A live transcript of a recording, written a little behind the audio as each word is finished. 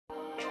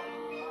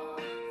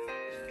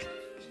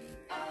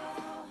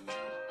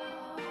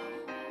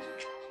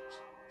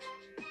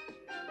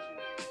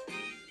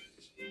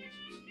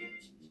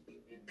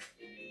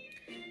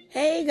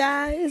Hey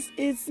guys,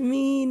 it's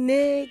me,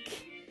 Nick.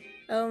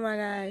 Oh my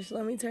gosh,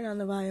 let me turn on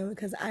the volume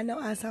because I know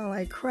I sound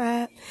like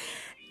crap.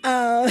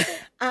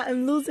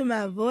 I'm losing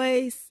my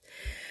voice.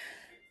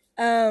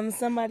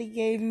 Somebody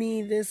gave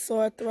me this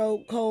sore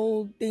throat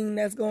cold thing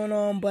that's going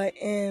on, but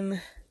in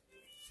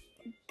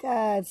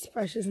God's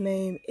precious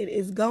name, it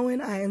is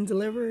going. I am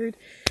delivered.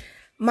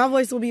 My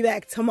voice will be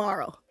back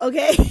tomorrow,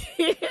 okay?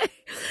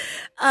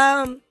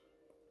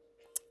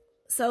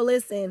 So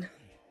listen.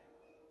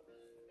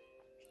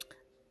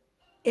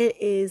 It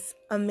is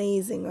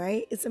amazing,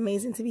 right? It's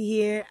amazing to be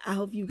here. I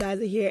hope you guys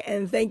are here,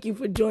 and thank you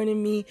for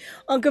joining me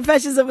on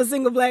Confessions of a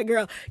Single Black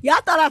Girl.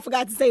 Y'all thought I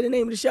forgot to say the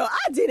name of the show.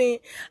 I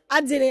didn't.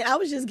 I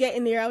was just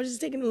getting there. I was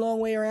just taking the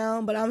long way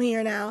around, but I'm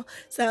here now.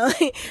 So,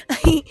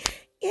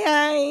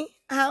 yeah,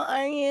 how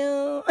are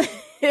you?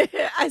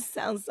 I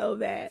sound so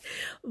bad.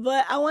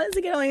 But I wanted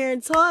to get on here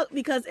and talk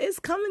because it's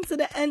coming to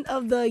the end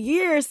of the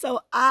year,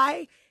 so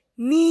I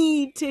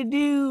need to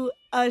do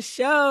a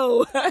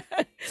show.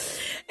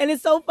 And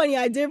it's so funny.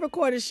 I did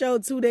record a show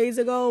 2 days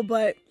ago,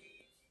 but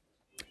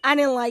I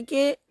didn't like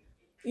it.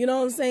 You know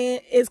what I'm saying?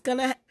 It's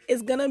gonna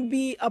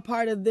be a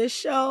part of this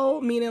show,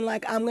 meaning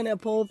like I'm gonna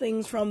pull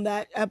things from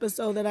that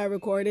episode that I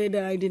recorded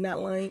that I did not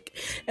like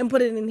and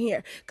put it in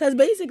here. Cause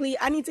basically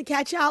I need to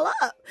catch y'all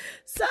up.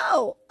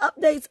 So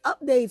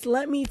updates,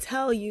 let me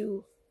tell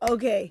you.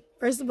 Okay,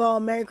 first of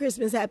all, Merry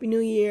Christmas, Happy New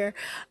Year.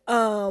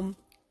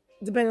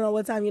 Depending on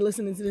what time you're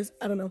listening to this,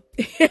 I don't know.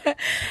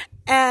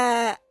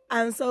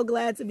 I'm so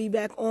glad to be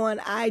back on.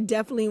 I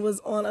definitely was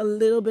on a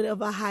little bit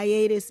of a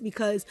hiatus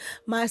because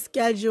my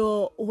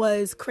schedule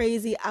was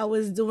crazy. I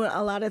was doing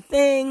a lot of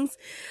things.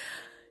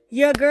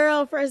 Your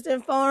girl, first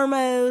and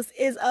foremost,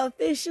 is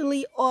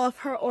officially off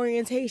her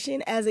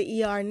orientation as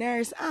an ER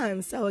nurse.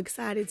 I'm so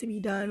excited to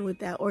be done with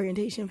that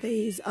orientation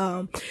phase.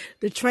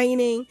 The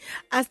training,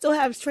 I still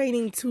have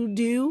training to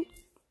do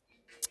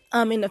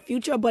in the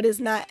future, but it's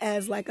not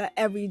as like a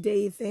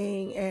everyday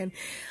thing. And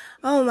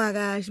oh my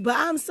gosh, but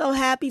I'm so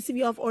happy to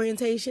be off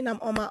orientation.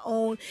 I'm on my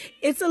own.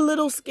 It's a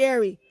little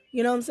scary.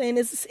 You know what I'm saying?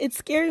 It's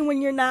scary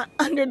when you're not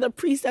under the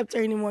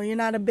preceptor anymore. You're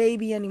not a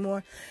baby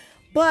anymore.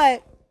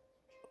 But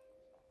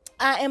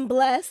I am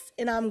blessed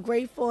and I'm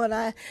grateful and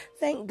I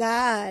thank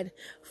God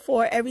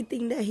for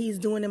everything that he's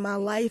doing in my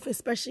life,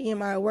 especially in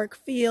my work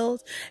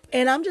field.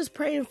 And I'm just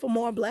praying for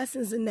more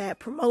blessings in that,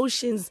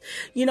 promotions,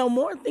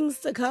 more things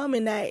to come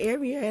in that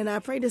area. And I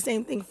pray the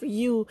same thing for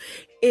you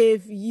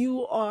if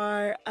you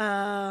are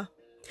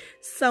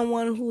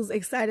someone who's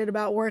excited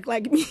about work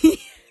like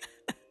me.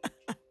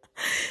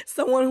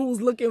 Someone who's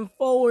looking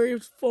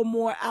forward for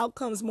more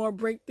outcomes, more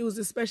breakthroughs,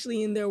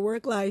 especially in their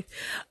work life.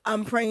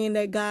 I'm praying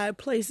that God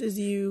places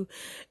you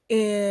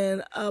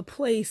in a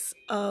place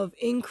of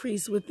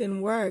increase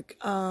within work,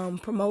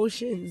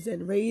 promotions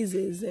and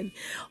raises and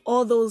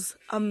all those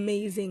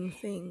amazing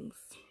things.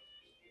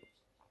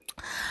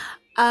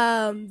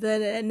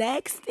 The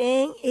next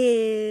thing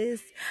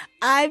is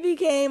I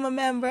became a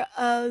member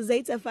of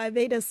Zeta Phi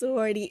Beta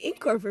Sorority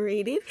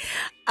Incorporated.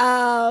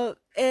 And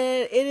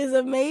it is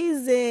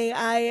amazing.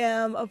 I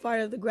am a part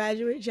of the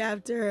graduate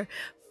chapter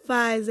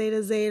Phi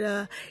Zeta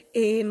Zeta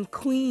in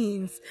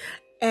Queens.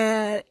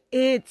 And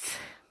it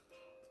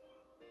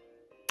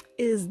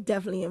is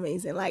definitely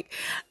amazing. Like,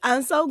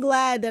 I'm so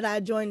glad that I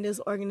joined this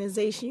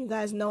organization. You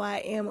guys know I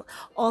am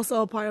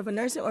also a part of a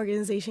nursing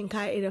organization,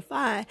 Chi Eta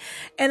Phi,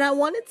 and I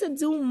wanted to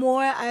do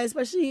more.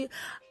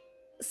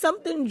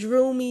 Something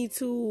drew me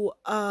to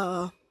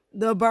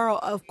the borough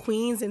of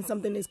Queens, and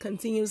something is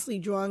continuously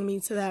drawing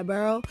me to that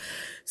borough.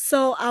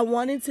 So I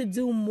wanted to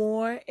do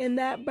more in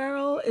that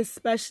borough,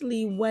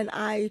 especially when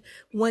I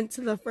went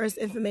to the first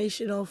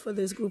informational for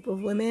this group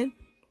of women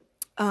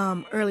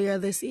earlier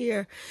this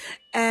year.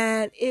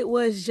 And it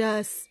was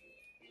just,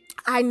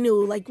 I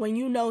knew, like, when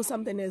you know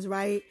something is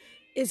right,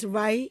 it's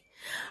right.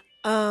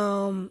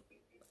 I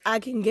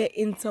can get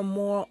into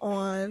more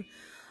on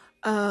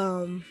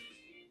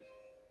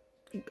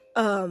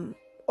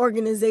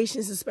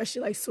organizations,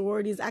 especially like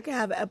sororities. I can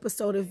have an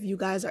episode if you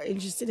guys are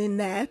interested in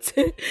that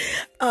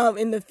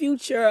in the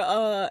future.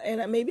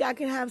 And maybe I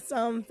can have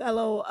some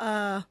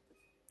fellow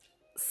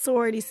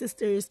sorority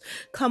sisters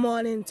come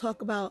on and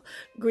talk about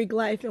Greek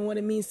life and what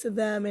it means to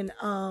them, and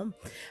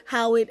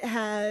how it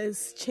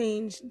has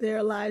changed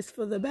their lives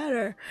for the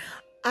better.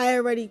 I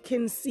already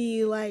can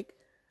see like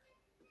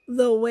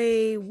the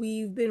way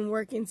we've been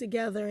working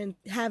together and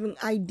having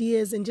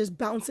ideas and just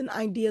bouncing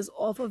ideas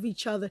off of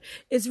each other.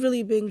 It's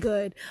really been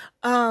good.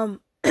 I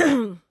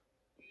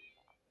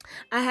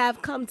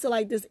have come to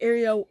like this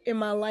area in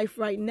my life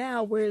right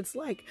now where it's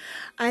like,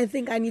 I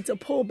think I need to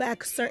pull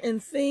back certain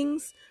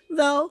things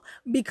though,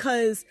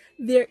 because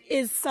there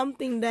is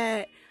something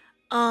that,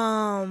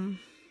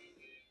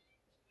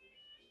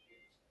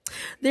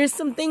 there's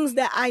some things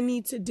that I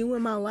need to do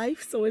in my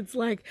life. So it's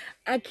like,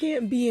 I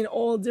can't be in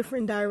all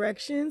different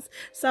directions.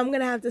 So I'm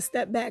going to have to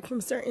step back from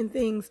certain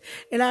things.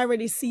 And I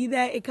already see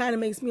that. It kind of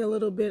makes me a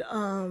little bit,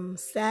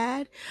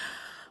 sad,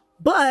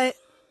 but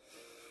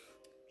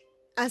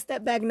I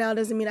step back now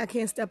doesn't mean I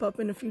can't step up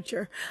in the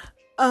future.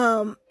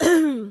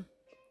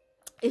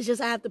 It's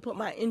just I have to put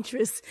my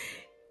interest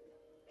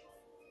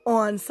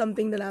on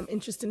something that I'm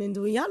interested in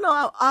doing. Y'all know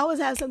I always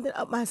have something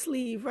up my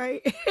sleeve,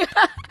 right?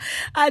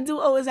 I do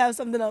always have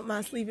something up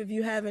my sleeve if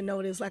you haven't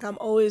noticed. Like I'm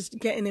always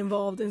getting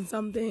involved in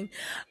something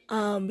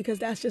because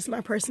that's just my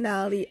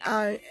personality.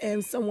 I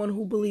am someone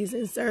who believes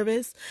in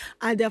service.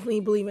 I definitely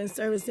believe in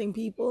servicing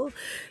people.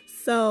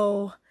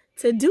 So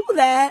to do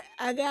that,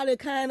 I gotta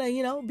kind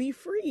of, be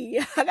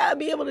free. I gotta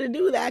be able to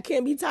do that. I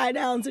can't be tied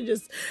down to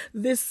just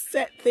this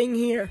set thing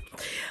here.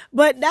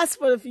 But that's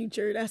for the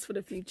future. That's for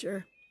the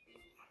future.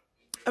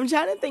 I'm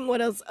trying to think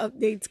what else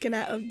updates can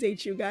I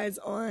update you guys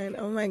on.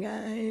 Oh my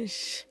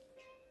gosh.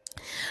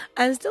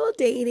 I'm still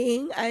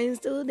dating.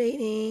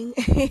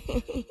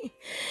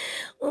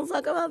 We'll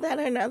talk about that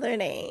another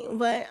day.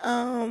 But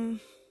I'm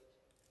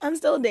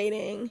still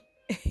dating.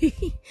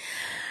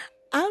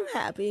 I'm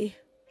happy.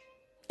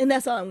 And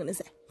that's all I'm going to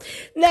say.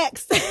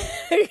 Next.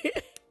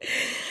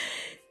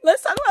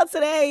 Let's talk about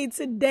today.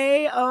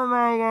 Today, oh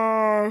my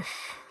gosh.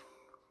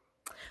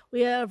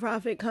 We had a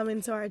prophet come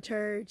into our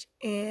church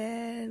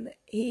and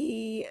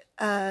he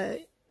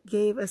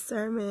gave a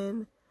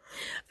sermon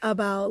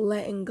about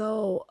letting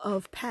go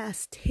of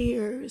past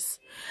tears.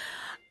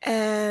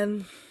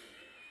 And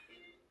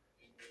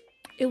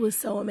it was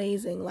so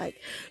amazing. Like,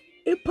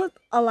 it put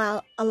a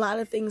lot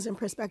of things in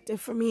perspective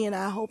for me, and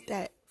I hope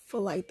that for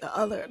like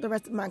the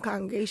rest of my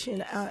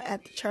congregation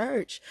at the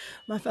church,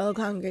 my fellow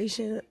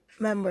congregation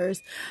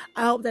members,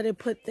 I hope that it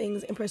put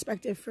things in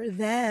perspective for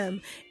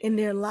them in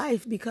their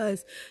life,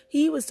 because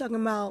he was talking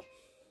about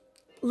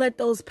let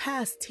those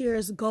past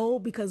tears go,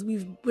 because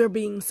we're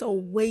being so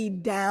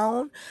weighed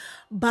down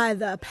by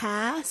the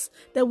past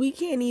that we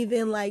can't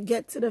even like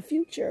get to the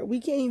future.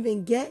 We can't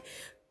even get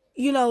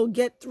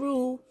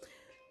through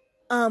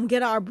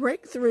get our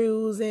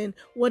breakthroughs and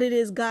what it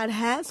is God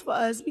has for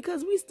us,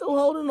 because we still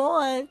holding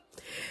on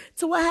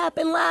to what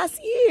happened last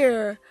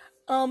year,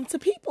 to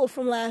people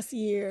from last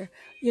year,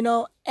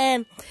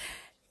 and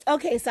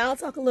okay, so I'll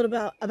talk a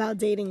little about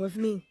dating with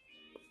me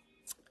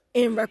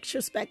in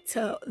retrospect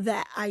to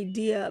that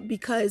idea,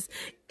 because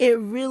it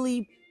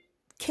really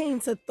came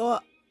to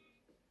thought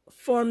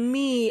for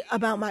me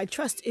about my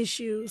trust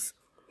issues.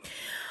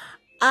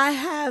 I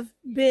have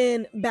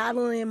been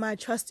battling my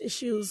trust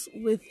issues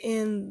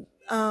within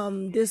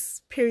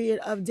this period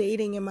of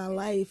dating in my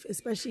life,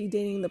 especially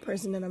dating the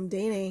person that I'm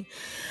dating.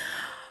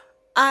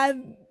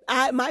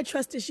 My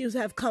trust issues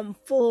have come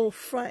full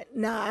front.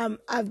 Now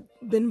I've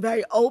been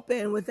very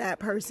open with that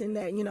person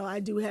that, I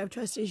do have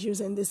trust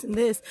issues and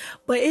this,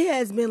 but it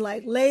has been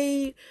like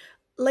laid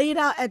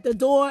out at the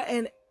door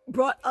and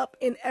brought up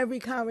in every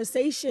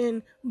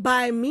conversation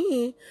by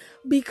me,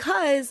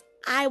 because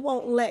I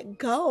won't let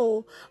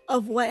go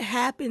of what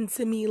happened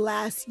to me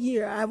last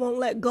year. I won't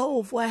let go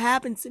of what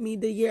happened to me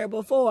the year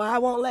before. I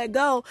won't let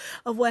go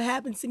of what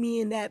happened to me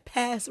in that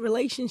past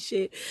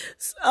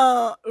relationships.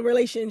 I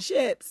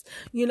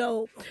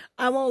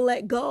won't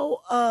let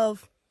go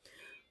of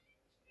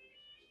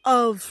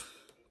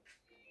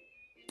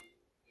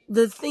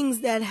the things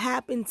that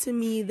happened to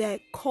me that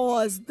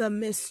caused the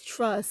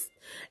mistrust,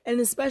 and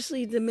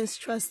especially the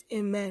mistrust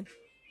in men.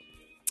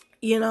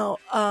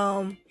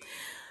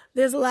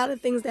 There's a lot of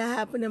things that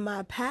happened in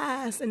my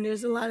past, and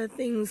there's a lot of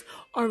things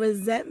or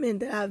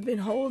resentment that I've been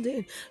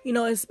holding,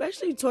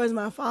 especially towards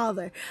my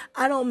father.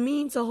 I don't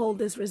mean to hold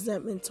this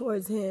resentment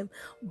towards him,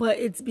 but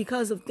it's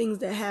because of things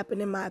that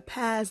happened in my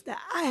past that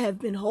I have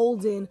been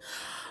holding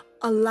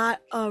a lot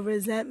of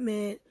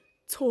resentment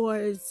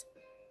towards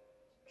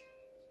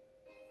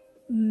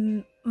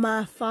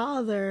my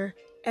father,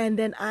 and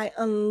then I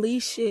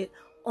unleash it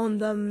on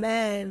the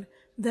man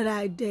that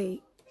I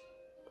date.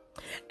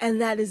 And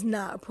that is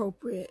not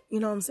appropriate. You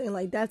know what I'm saying?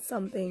 Like, that's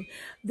something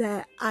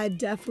that I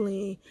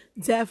definitely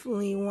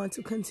want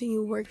to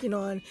continue working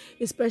on,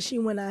 especially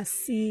when I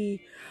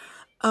see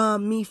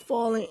me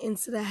falling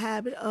into the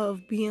habit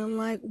of being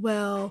like,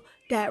 well,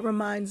 that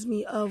reminds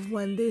me of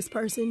when this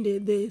person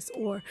did this,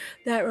 or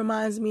that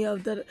reminds me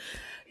of the,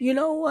 you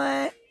know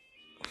what?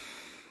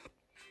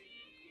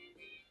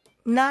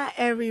 Not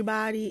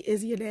everybody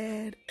is your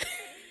dad.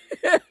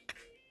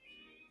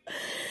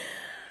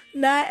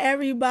 Not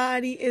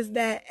everybody is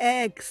that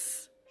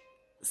ex.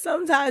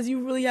 Sometimes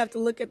you really have to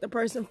look at the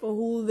person for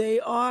who they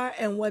are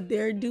and what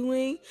they're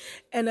doing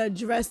and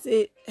address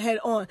it head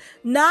on.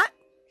 Not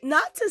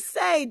to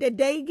say that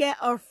they get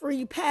a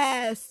free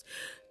pass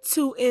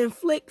to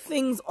inflict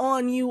things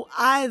on you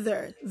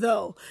either,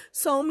 though.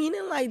 So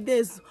meaning like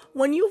this,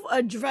 when you've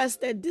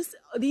addressed that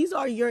these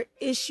are your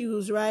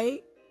issues,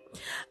 right?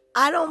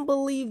 I don't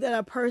believe that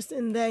a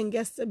person then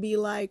gets to be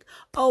like,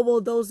 oh,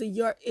 well, those are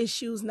your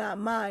issues, not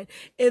mine.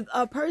 If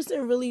a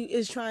person really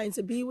is trying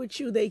to be with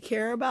you, they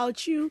care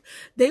about you,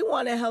 they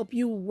want to help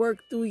you work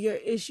through your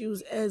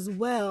issues as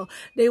well.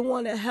 They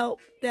want to help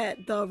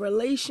that the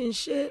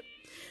relationship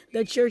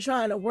that you're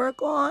trying to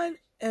work on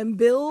and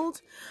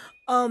build,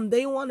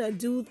 they want to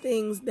do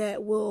things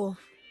that will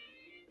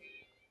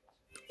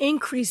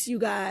increase you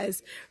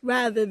guys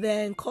rather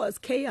than cause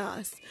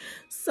chaos.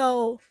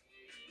 So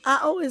I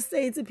always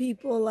say to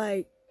people,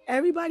 like,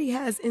 Everybody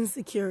has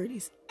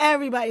insecurities.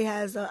 Everybody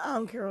has, I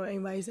don't care what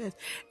anybody says.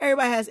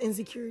 Everybody has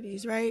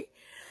insecurities, right?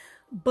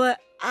 But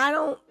I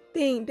don't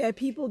think that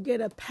people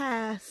get a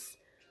pass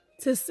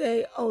to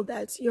say, oh,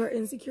 that's your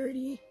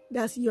insecurity.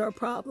 That's your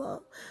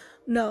problem.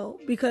 No,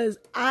 because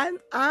I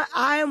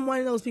am one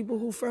of those people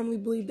who firmly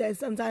believe that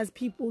sometimes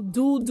people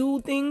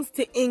do things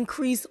to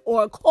increase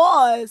or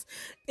cause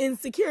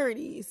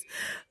insecurities.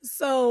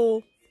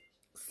 So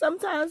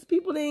sometimes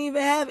people didn't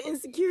even have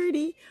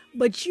insecurity,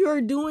 but you're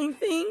doing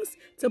things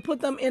to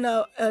put them in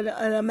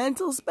a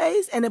mental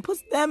space, and it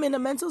puts them in a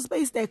mental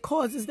space that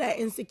causes that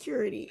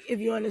insecurity,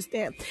 if you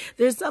understand.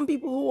 There's some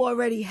people who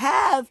already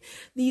have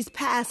these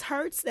past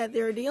hurts that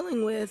they're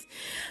dealing with,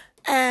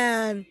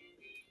 and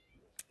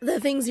the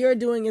things you're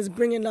doing is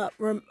bringing up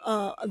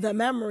the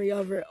memory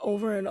of it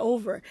over and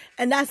over.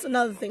 And that's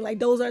another thing. Like,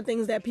 those are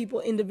things that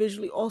people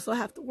individually also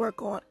have to work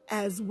on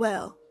as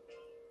well.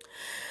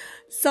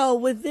 So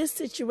with this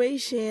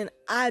situation,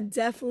 I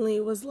definitely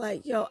was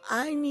like, yo,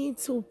 I need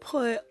to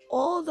put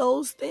all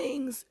those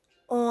things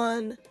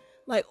on,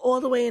 like, all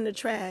the way in the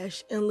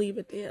trash and leave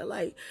it there.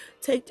 Like,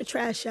 take the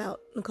trash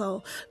out,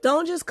 Nicole.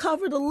 Don't just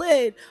cover the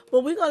lid,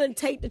 but we're going to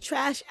take the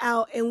trash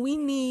out, and we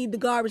need the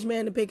garbage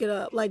man to pick it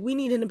up. Like, we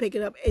need him to pick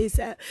it up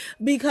ASAP.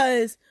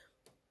 Because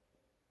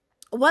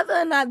whether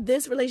or not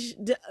this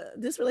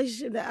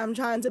relationship that I'm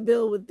trying to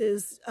build with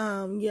this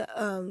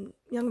young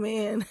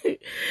man,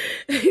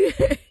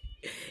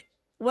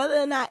 whether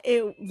or not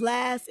it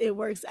lasts, it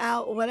works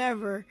out,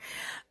 whatever,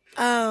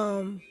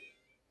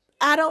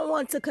 I don't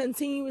want to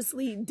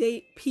continuously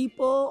date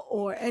people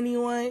or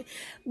anyone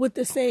with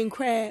the same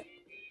crap.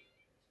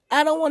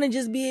 I don't want to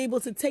just be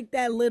able to take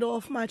that lid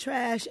off my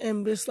trash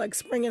and just like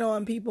spring it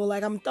on people.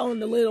 Like I'm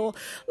throwing the lid, I'm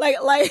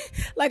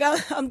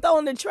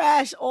throwing the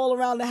trash all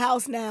around the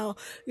house now.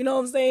 You know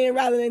what I'm saying?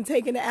 Rather than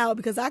taking it out,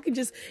 because I could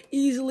just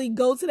easily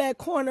go to that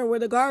corner where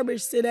the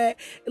garbage sit at,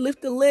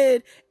 lift the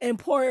lid and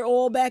pour it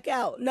all back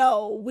out.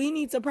 No, we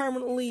need to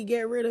permanently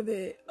get rid of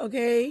it.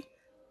 Okay.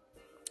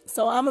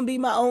 So I'm going to be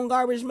my own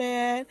garbage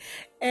man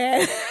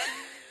and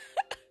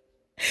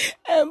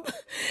and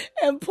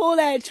pull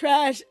that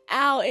trash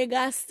out. It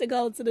got to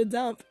go to the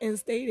dump and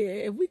stay there.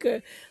 If we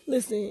could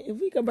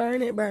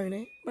burn it,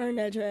 burn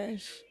that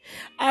trash.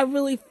 I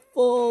really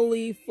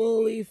fully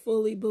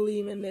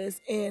believe in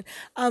this. And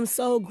I'm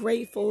so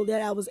grateful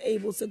that I was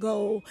able to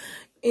go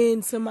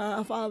into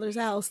my father's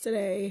house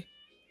today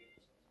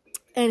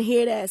and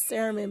hear that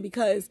sermon,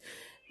 because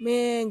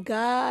man,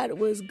 God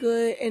was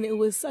good, and it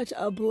was such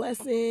a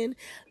blessing.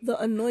 The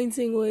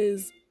anointing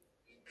was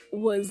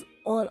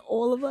on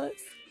all of us,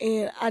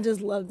 and I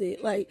just loved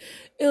it. Like,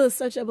 it was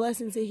such a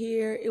blessing to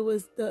hear. It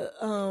was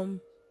the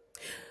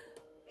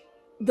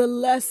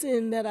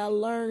lesson that I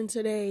learned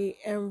today,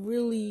 and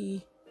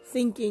really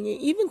thinking, and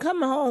even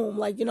coming home,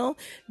 like, you know,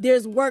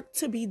 there's work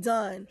to be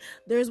done.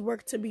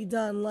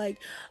 Like,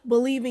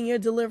 believing your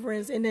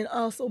deliverance, and then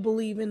also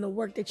believe in the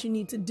work that you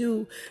need to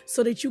do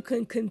so that you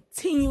can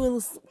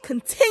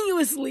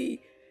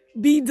continuously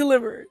be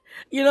delivered.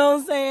 You know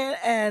what I'm saying?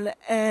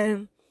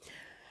 And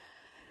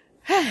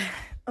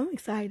I'm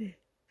excited.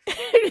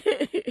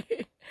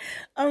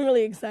 I'm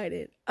really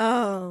excited.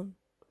 So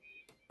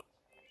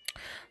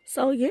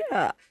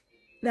yeah,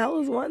 that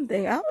was one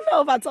thing. I don't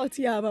know if I talked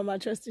to y'all about my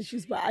trust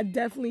issues, but I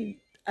definitely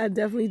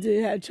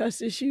did have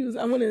trust issues.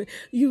 I'm going to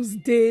use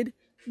did,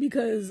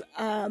 because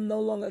I'm no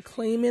longer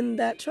claiming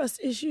that trust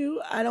issue.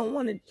 I don't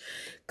want to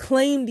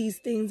claim these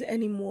things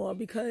anymore,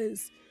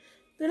 because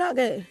they're not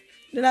good.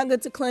 They're not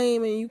good to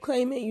claim, and you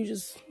claim it, you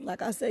just,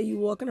 like I said, you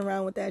walking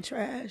around with that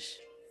trash.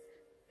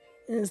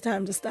 And it's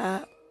time to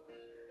stop.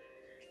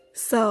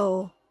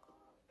 So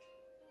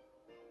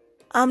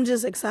I'm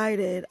just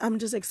excited.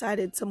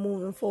 To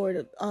moving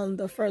forward on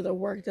the further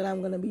work that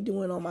I'm going to be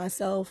doing on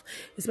myself,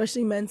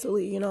 especially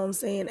mentally, you know what I'm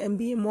saying? And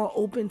being more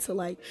open to,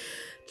 like,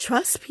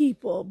 trust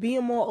people,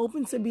 being more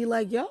open to be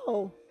like,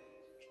 yo,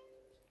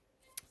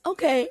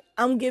 okay,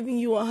 I'm giving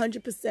you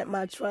 100%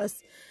 my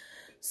trust.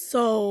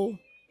 So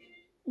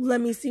let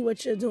me see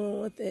what you're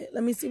doing with it.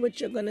 Let me see what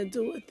you're going to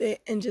do with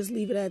it, and just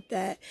leave it at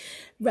that,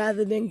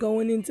 rather than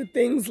going into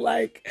things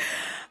like,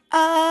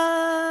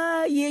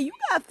 yeah, you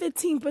got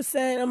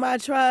 15% of my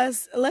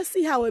trust. Let's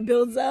see how it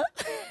builds up.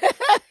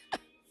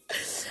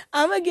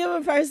 I'm going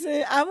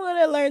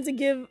to learn to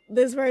give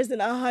this person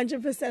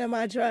 100% of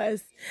my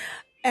trust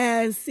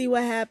and see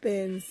what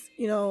happens,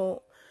 you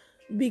know,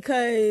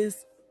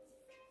 because,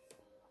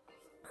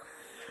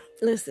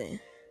 listen,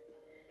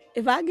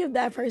 if I give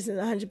that person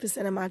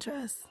 100% of my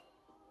trust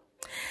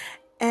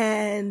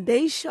and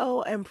they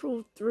show and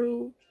prove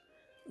through,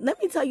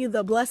 let me tell you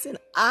the blessing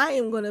I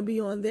am going to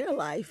be on their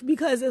life.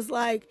 Because it's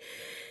like,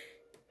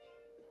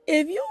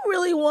 if you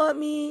really want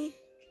me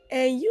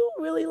and you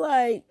really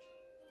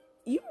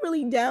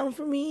down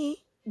for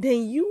me,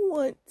 then you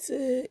want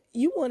to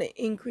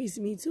increase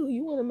me too.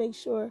 You want to make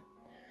sure.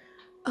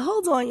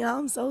 Hold on, y'all.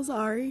 I'm so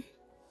sorry.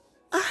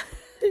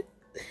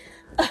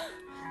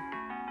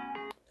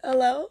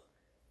 Hello?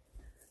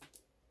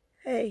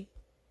 Hey,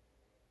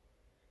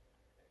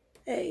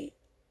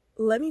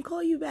 Let me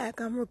call you back.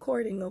 I'm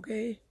recording,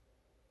 okay?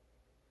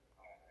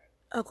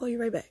 I'll call you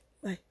right back.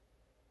 Bye.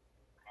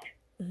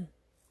 Mhm.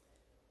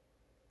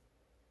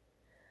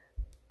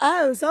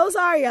 I'm so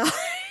sorry, y'all.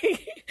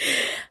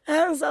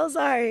 I'm so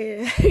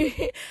sorry.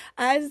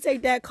 I had to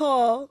take that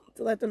call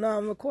to let them know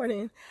I'm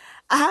recording.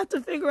 I have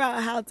to figure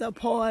out how to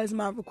pause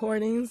my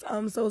recordings.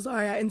 I'm so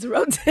sorry I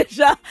interrupted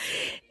y'all.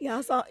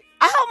 Y'all saw.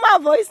 I hope my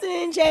voice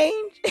didn't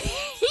change.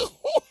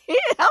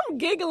 I'm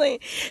giggling.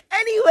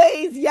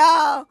 Anyways,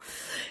 y'all.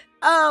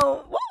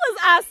 What was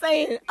I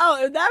saying?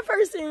 Oh, if that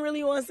person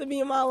really wants to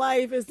be in my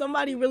life, if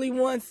somebody really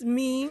wants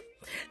me,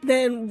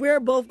 then we're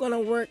both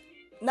gonna work.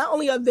 Not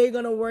only are they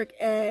gonna work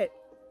at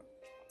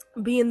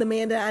being the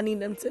man that I need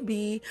them to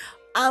be,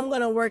 I'm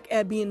gonna work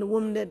at being the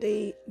woman that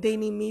they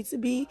need me to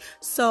be.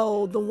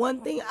 So the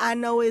one thing I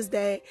know is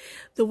that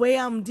the way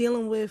I'm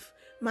dealing with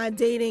my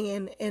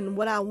dating and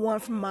what I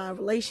want from my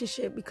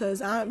relationship,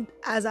 because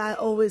as I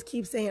always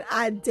keep saying,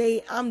 I'm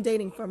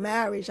dating for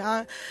marriage.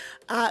 That's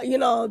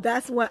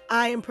what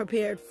I am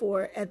prepared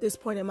for at this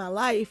point in my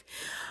life.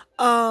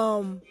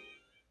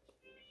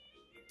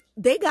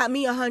 They got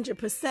me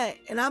 100%,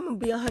 and I'm gonna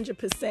be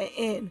 100%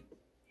 in.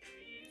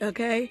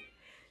 Okay,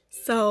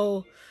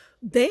 so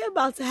they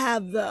about to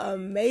have the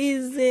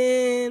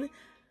amazing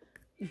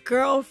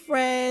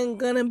girlfriend,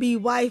 gonna be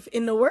wife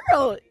in the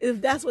world,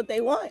 if that's what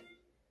they want.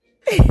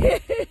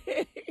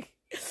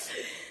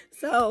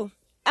 So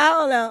I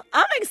don't know.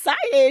 I'm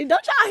excited.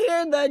 Don't y'all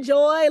hear the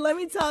joy? Let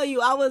me tell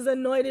you, I was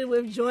anointed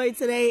with joy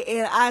today,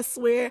 and I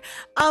swear,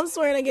 I'm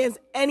swearing against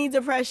any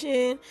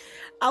depression.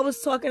 I was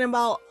talking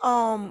about,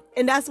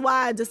 and that's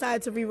why I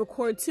decided to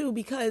re-record too,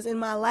 because in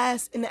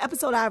the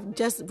episode I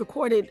just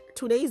recorded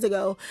 2 days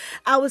ago,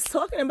 I was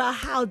talking about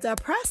how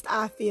depressed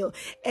I feel.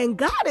 And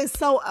God is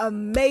so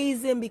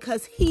amazing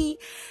because He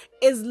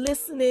is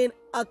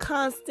a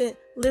constant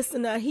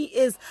listener. He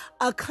is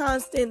a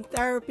constant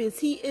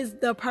therapist. He is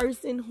the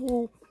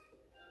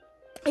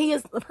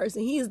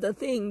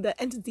thing,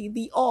 the entity,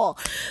 the all,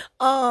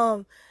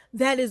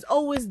 that is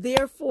always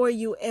there for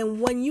you. And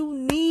when you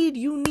need.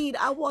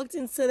 I walked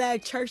into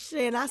that church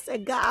today and I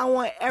said, God, I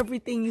want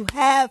everything you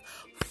have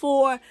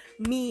for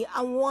me.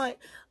 I want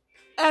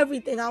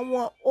everything. I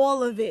want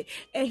all of it.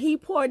 And He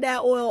poured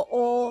that oil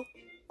all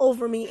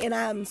over me, and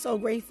I'm so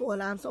grateful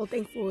and I'm so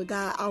thankful to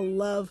God. I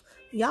love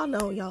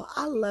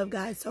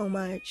God so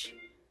much.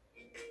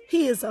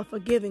 He is a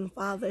forgiving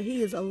Father.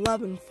 He is a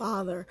loving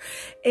Father.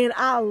 And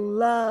I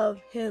love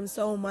Him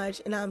so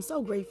much. And I'm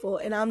so grateful.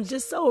 And I'm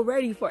just so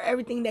ready for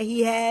everything that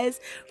He has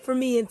for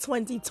me in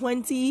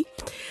 2020.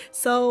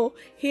 So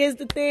here's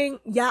the thing.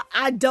 Yeah,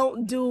 I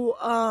don't do,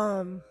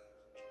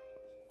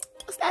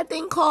 what's that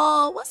thing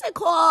called? What's it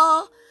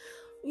called?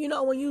 You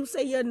know, when you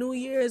say your New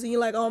Year's and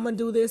you're like, oh, I'm going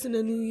to do this in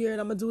the New Year and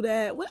I'm going to do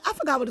that. I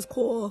forgot what it's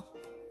called.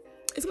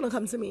 It's going to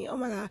come to me. Oh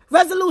my God.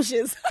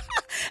 Resolutions.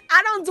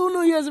 I don't do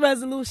New Year's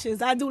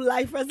resolutions. I do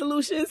life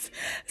resolutions.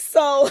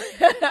 So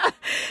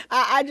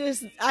I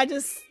just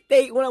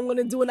state what I'm going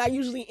to do, and I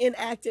usually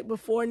enact it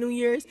before New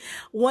Year's.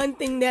 One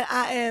thing that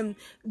I am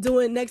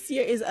doing next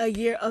year is a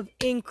year of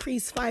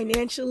increased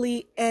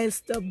financially and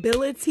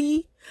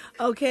stability.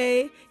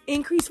 Okay,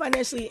 increase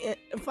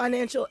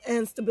financial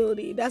and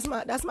stability. That's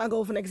my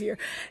goal for next year.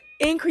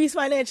 Increase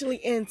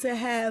financially and to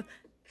have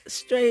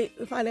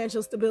straight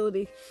financial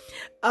stability.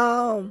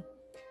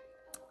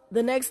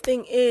 The next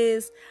thing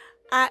is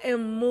I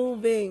am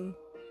moving.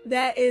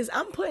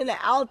 I'm putting it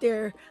out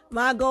there.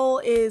 My goal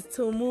is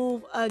to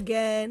move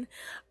again.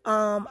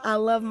 I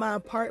love my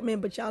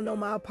apartment, but y'all know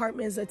my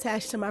apartment is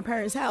attached to my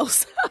parents'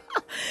 house.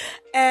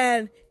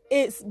 And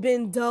it's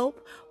been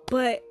dope,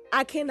 but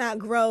I cannot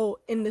grow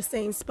in the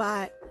same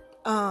spot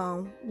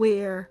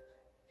where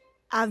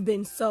I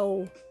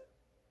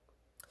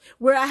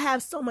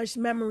have so much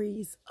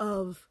memories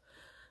of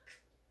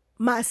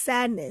my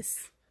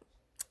sadness.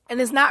 And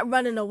it's not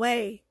running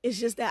away. It's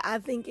just that I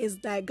think is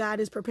that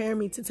God is preparing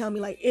me to tell me,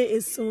 like, it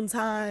is soon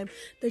time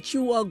that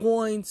you are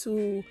going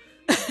to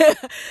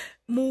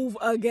move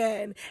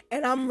again.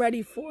 And I'm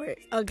ready for it.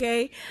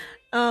 Okay.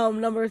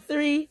 Number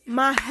 3,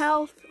 my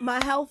health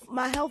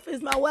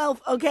is my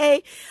wealth.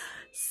 Okay.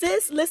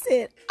 Sis,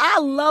 listen, I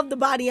love the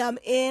body I'm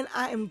in.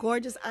 I am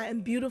gorgeous. I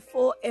am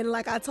beautiful. And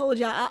like I told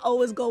y'all, I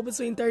always go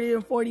between 30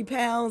 and 40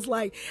 pounds.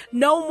 Like,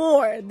 no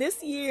more.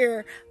 This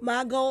year,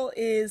 my goal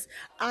is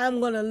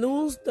I'm going to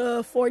lose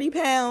the 40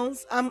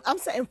 pounds. I'm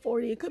saying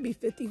 40. It could be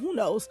 50. Who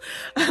knows?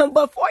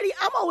 But 40,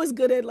 I'm always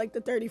good at like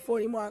the 30,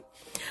 40 mark.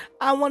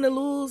 I want to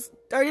lose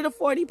 30 to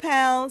 40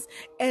 pounds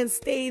and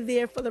stay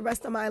there for the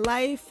rest of my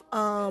life.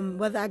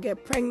 Whether I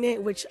get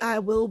pregnant, which I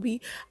will be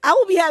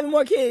having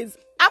more kids.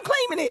 I'm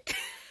claiming it.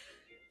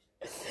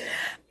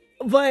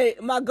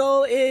 But my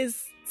goal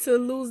is to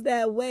lose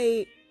that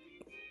weight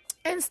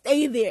and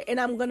stay there. And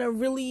I'm going to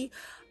really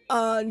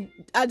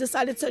I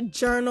decided to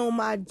journal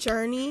my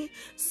journey.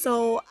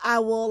 So I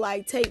will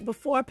like take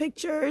before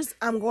pictures.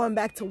 I'm going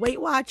back to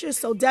Weight Watchers.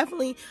 So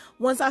definitely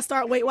once I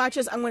start Weight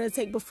Watchers, I'm going to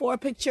take before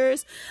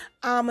pictures.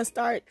 I'm going to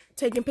start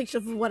taking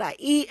pictures of what I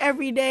eat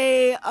every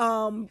day,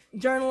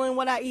 journaling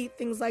what I eat,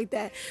 things like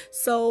that.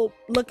 So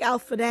look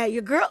out for that.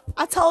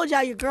 I told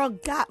y'all your girl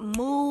got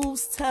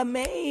moves to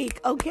make,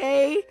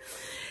 okay?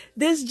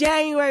 This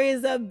January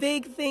is a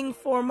big thing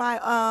for my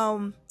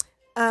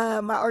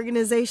my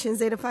organization,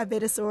 Zeta Phi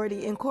Beta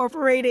Sorority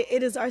Incorporated.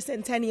 It is our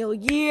centennial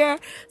year,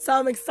 so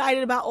I'm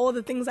excited about all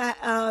the things that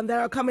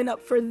are coming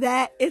up for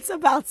that. It's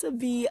about to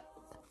be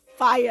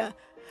fire.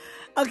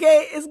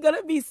 Okay, it's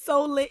gonna be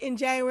so lit in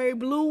January.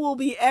 Blue will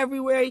be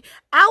everywhere.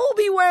 I will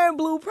be wearing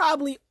blue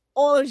probably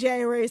all of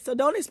January, so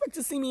don't expect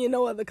to see me in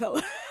no other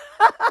color.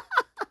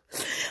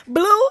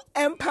 Blue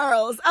and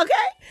pearls,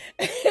 okay?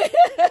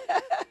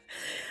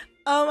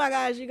 Oh my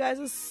gosh, you guys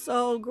are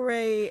so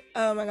great.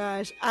 Oh my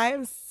gosh, I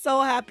am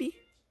so happy.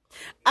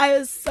 I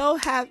am so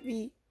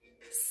happy,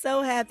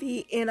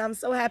 and I'm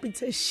so happy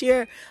to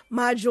share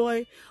my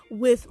joy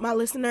with my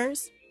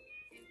listeners.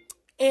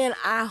 And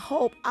I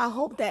hope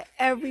that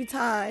every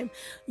time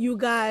you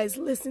guys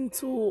listen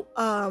to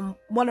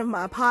one of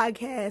my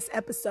podcast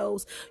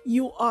episodes,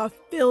 you are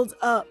filled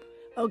up,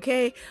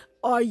 okay?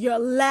 Or you're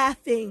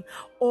laughing,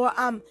 or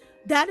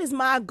that is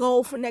my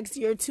goal for next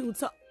year too,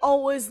 to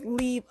always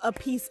leave a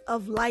piece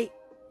of light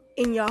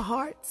in your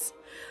hearts.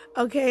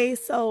 Okay,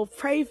 so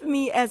pray for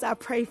me as I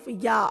pray for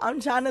y'all.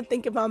 I'm trying to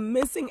think if I'm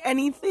missing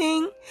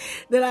anything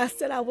that I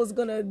said I was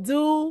gonna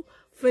do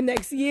for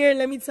next year.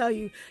 Let me tell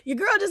you, your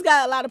girl just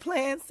got a lot of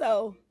plans,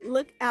 so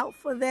look out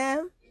for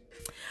them.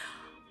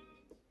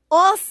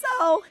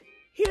 Also,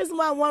 here's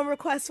my one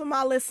request for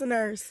my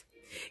listeners.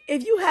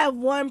 If you have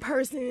one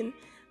person,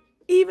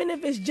 even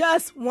if it's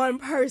just one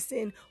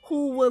person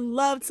who would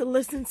love to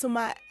listen to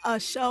my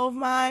show of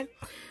mine,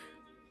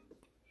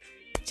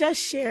 just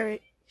share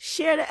it.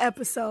 Share the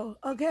episode,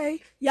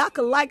 okay? Y'all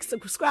can like,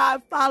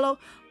 subscribe, follow,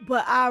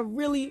 but I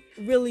really,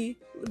 really,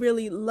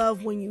 really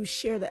love when you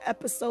share the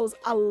episodes.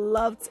 I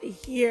love to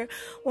hear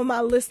when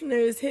my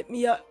listeners hit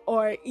me up,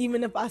 or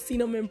even if I see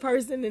them in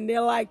person and they're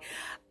like,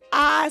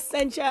 I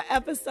sent your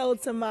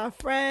episode to my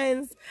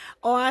friends,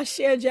 or I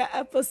shared your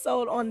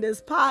episode on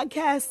this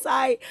podcast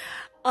site.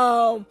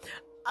 I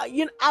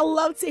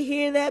love to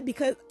hear that,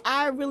 because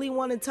I really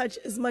want to touch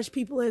as much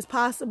people as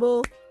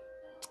possible.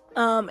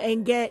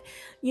 And get,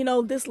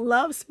 this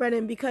love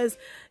spreading, because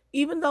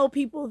even though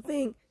people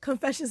think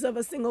Confessions of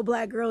a Single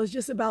Black Girl is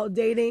just about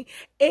dating,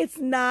 it's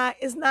not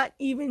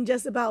even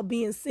just about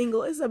being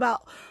single. It's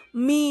about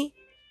me,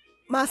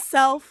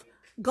 myself,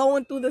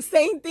 going through the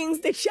same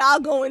things that y'all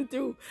going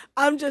through.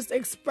 I'm just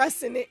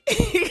expressing it.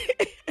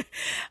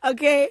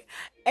 Okay.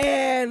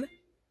 And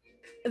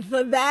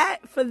for that,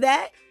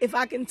 if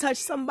I can touch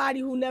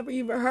somebody who never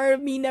even heard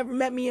of me, never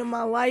met me in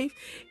my life,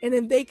 and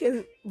if they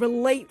can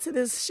relate to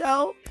this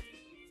show,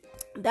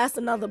 that's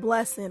another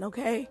blessing,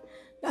 okay?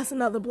 That's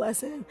another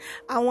blessing.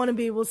 I want to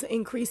be able to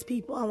increase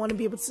people. I want to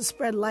be able to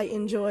spread light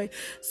and joy.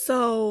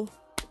 So,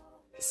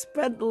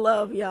 spread the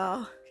love,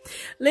 y'all.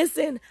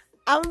 Listen,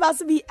 I'm about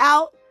to be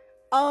out.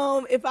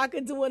 If I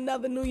could do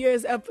another New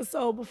Year's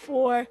episode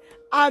before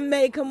I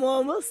may come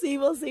on, we'll see.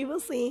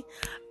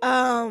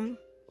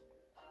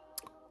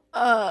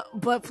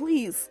 But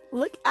please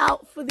look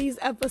out for these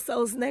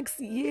episodes next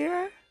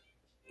year.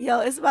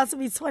 Yo, it's about to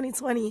be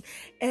 2020,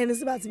 and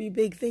it's about to be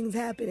big things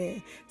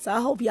happening. So I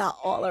hope y'all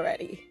all are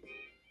ready.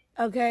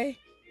 Okay?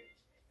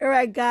 All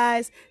right,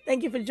 guys.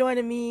 Thank you for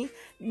joining me,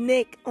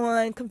 Nick,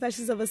 on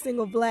Confessions of a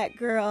Single Black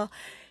Girl.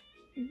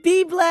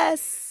 Be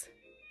blessed.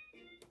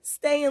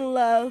 Stay in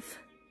love.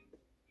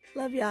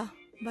 Love y'all.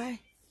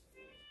 Bye.